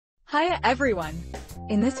Hi everyone!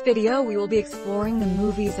 In this video we will be exploring the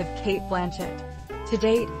movies of Cate Blanchett. To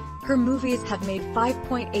date, her movies have made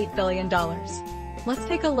 $5.8 billion. Let's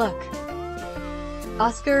take a look.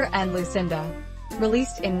 Oscar and Lucinda.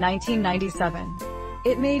 Released in 1997.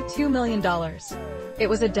 It made $2 million. It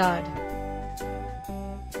was a dud.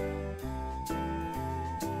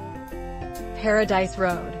 Paradise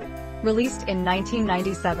Road. Released in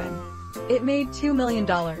 1997. It made $2 million.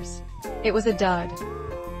 It was a dud.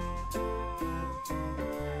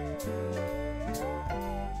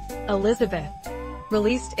 Elizabeth.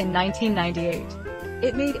 Released in 1998.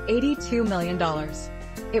 It made $82 million.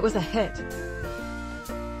 It was a hit.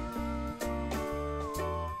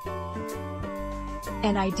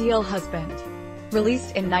 An Ideal Husband.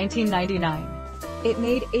 Released in 1999. It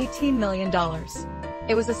made $18 million.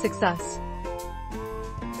 It was a success.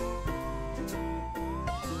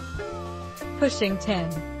 Pushing Tin.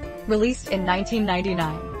 Released in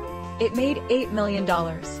 1999. It made $8 million.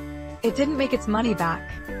 It didn't make its money back.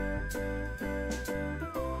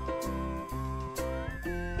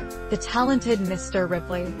 The Talented Mr.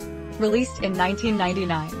 Ripley. Released in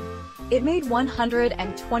 1999. It made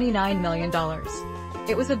 $129 million.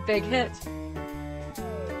 It was a big hit.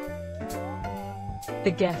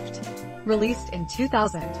 The Gift. Released in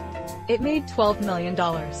 2000. It made $12 million.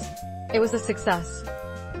 It was a success.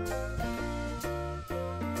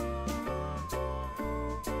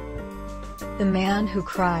 The Man Who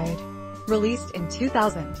Cried. Released in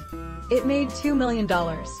 2000. It made $2 million.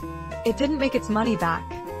 It didn't make its money back.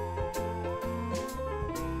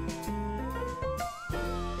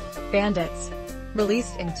 Bandits.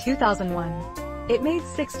 Released in 2001. It made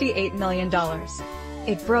 $68 million.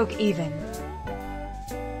 It broke even.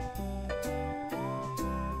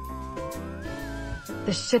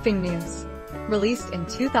 The Shipping News. Released in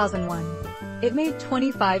 2001. It made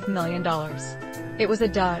 $25 million. It was a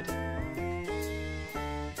dud.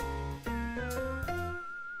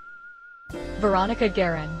 Veronica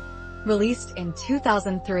Guerin. Released in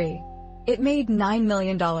 2003. It made $9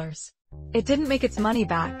 million. It didn't make its money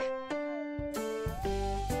back.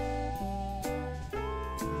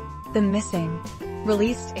 The Missing.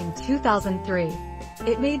 Released in 2003.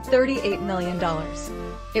 It made $38 million.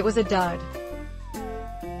 It was a dud.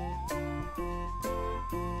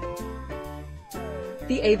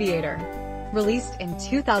 The Aviator. Released in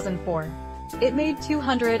 2004. It made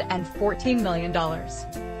 $214 million.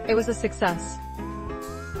 It was a success.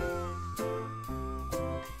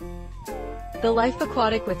 The Life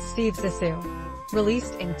Aquatic with Steve Zissou.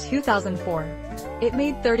 Released in 2004. It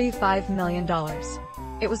made $35 million.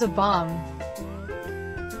 It was a bomb.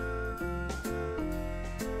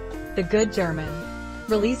 The Good German.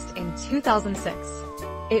 Released in 2006.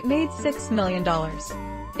 It made $6 million.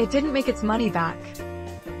 It didn't make its money back.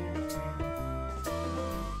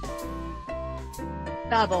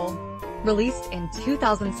 Babel. Released in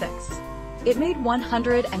 2006. It made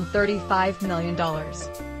 $135 million.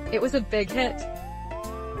 It was a big hit.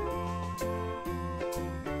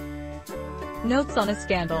 Notes on a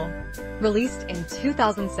Scandal. Released in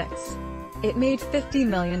 2006. It made $50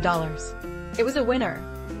 million. It was a winner.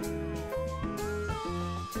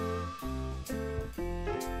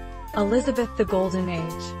 Elizabeth: The Golden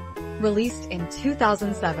Age. Released in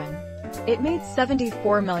 2007. It made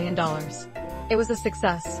 $74 million. It was a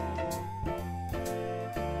success.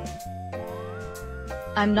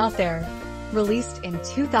 I'm Not There. Released in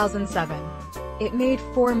 2007. It made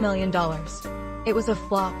 $4 million. It was a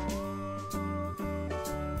flop.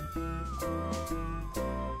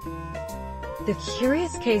 The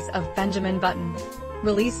Curious Case of Benjamin Button.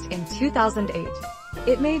 Released in 2008.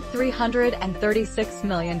 It made $336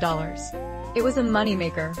 million. It was a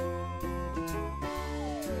moneymaker.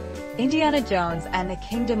 Indiana Jones and the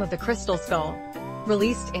Kingdom of the Crystal Skull.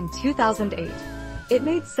 Released in 2008. It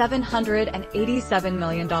made $787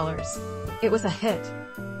 million. It was a hit.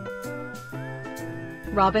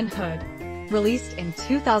 Robin Hood. Released in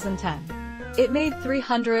 2010. It made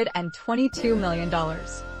 $322 million.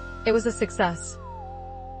 It was a success.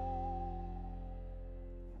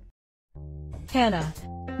 Hanna.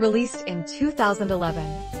 Released in 2011.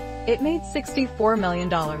 It made $64 million.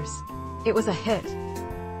 It was a hit.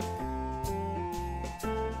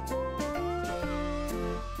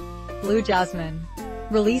 Blue Jasmine.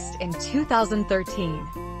 Released in 2013.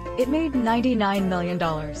 It made $99 million.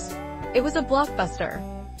 It was a blockbuster.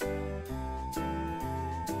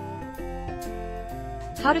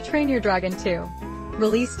 How to Train Your Dragon 2.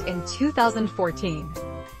 Released in 2014.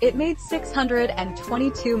 It made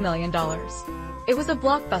 $622 million. It was a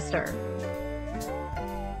blockbuster.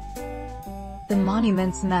 The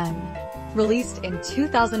Monuments Men. Released in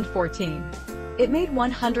 2014. It made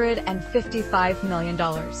 $155 million.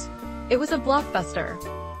 It was a blockbuster.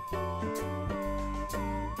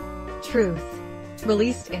 Truth.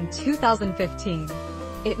 Released in 2015.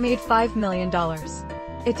 It made $5 million.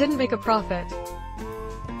 It didn't make a profit.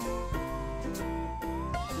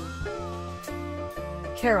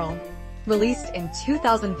 Carol. Released in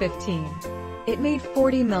 2015. It made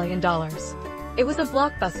 $40 million. It was a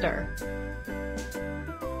blockbuster.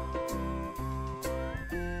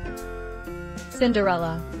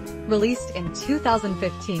 Cinderella. Released in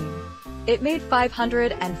 2015. It made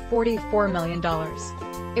 $544 million.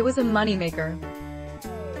 It was a moneymaker.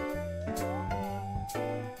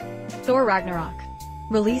 Thor Ragnarok.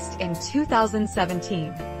 Released in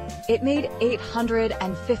 2017. It made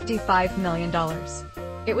 $855 million.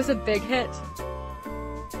 It was a big hit.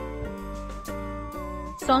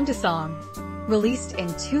 Song to Song. Released in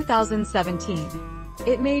 2017.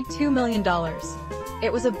 It made $2 million.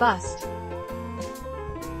 It was a bust.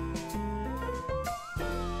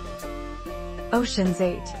 Ocean's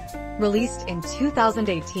 8. Released in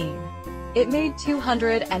 2018. It made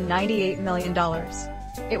 $298 million.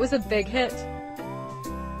 It was a big hit.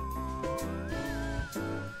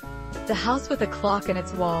 The House with a Clock in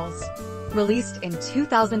Its Walls. Released in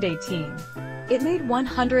 2018. It made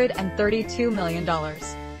 $132 million.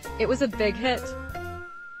 It was a big hit.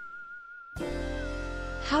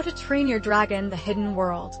 How to Train Your Dragon: The Hidden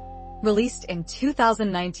World. Released in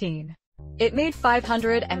 2019. It made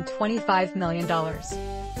 $525 million.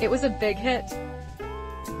 It was a big hit.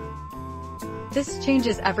 This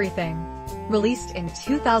Changes Everything. Released in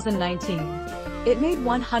 2019. It made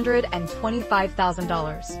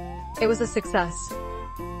 $125,000. It was a success.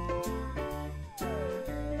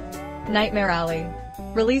 Nightmare Alley.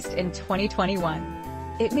 Released in 2021.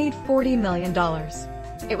 It made $40 million.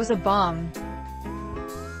 It was a bomb.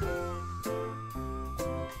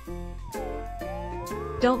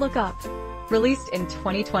 Don't Look Up. Released in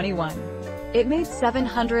 2021. It made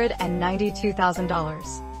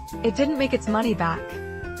 $792,000. It didn't make its money back.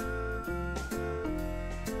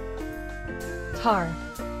 Tar.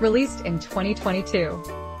 Released in 2022.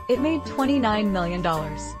 It made $29 million.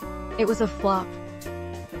 It was a flop.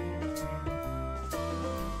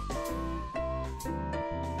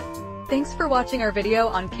 Thanks for watching our video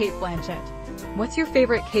on Cate Blanchett. What's your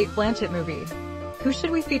favorite Cate Blanchett movie? Who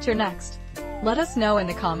should we feature next? Let us know in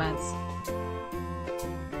the comments.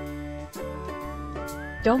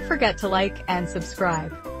 Don't forget to like and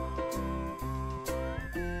subscribe.